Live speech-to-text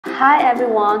Hi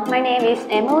everyone, my name is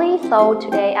Emily. So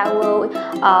today I will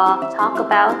talk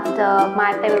about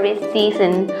my favorite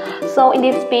season. So in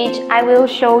this speech, I will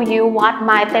show you what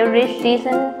my favorite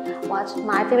season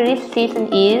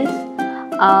is.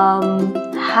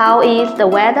 How is the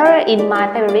weather in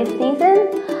my favorite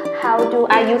season? How do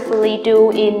I usually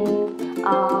do in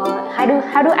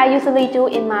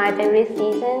my favorite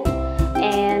season?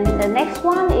 And the next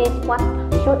one is what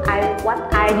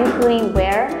I usually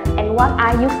wear and what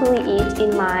I usually eat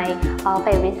in my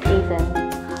favorite season.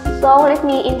 So let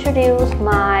me introduce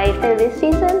my favorite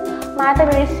season. My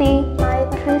favorite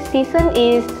season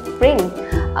is spring,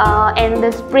 and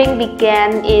the spring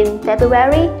began in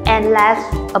February and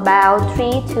lasts about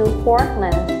 3 to 4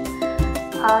 months.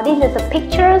 This is the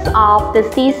pictures of the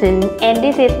season, and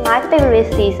this is my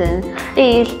favorite season.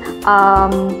 This is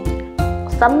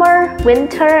summer,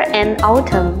 winter, and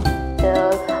autumn,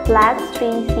 the last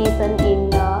 3 seasons in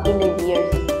the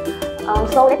years.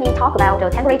 So let me talk about the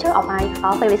temperature of my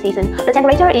favorite season. The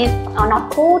temperature is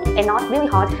not cold and not really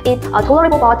hot. It's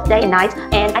tolerable both day and night,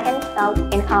 and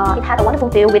it has a wonderful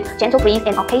view with gentle breeze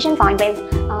and occasion fine rain.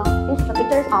 These are the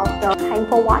pictures of the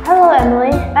rainfall water. Hello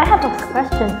Emily, I have a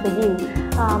question for you.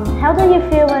 How do you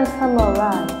feel when summer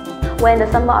arrives? When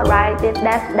the summer arrives,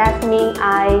 that means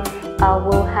I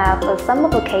will have a summer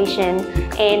vacation,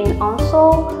 and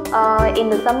also in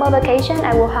the summer vacation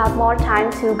I will have more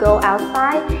time to go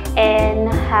outside and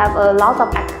have a lot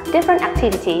of different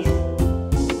activities.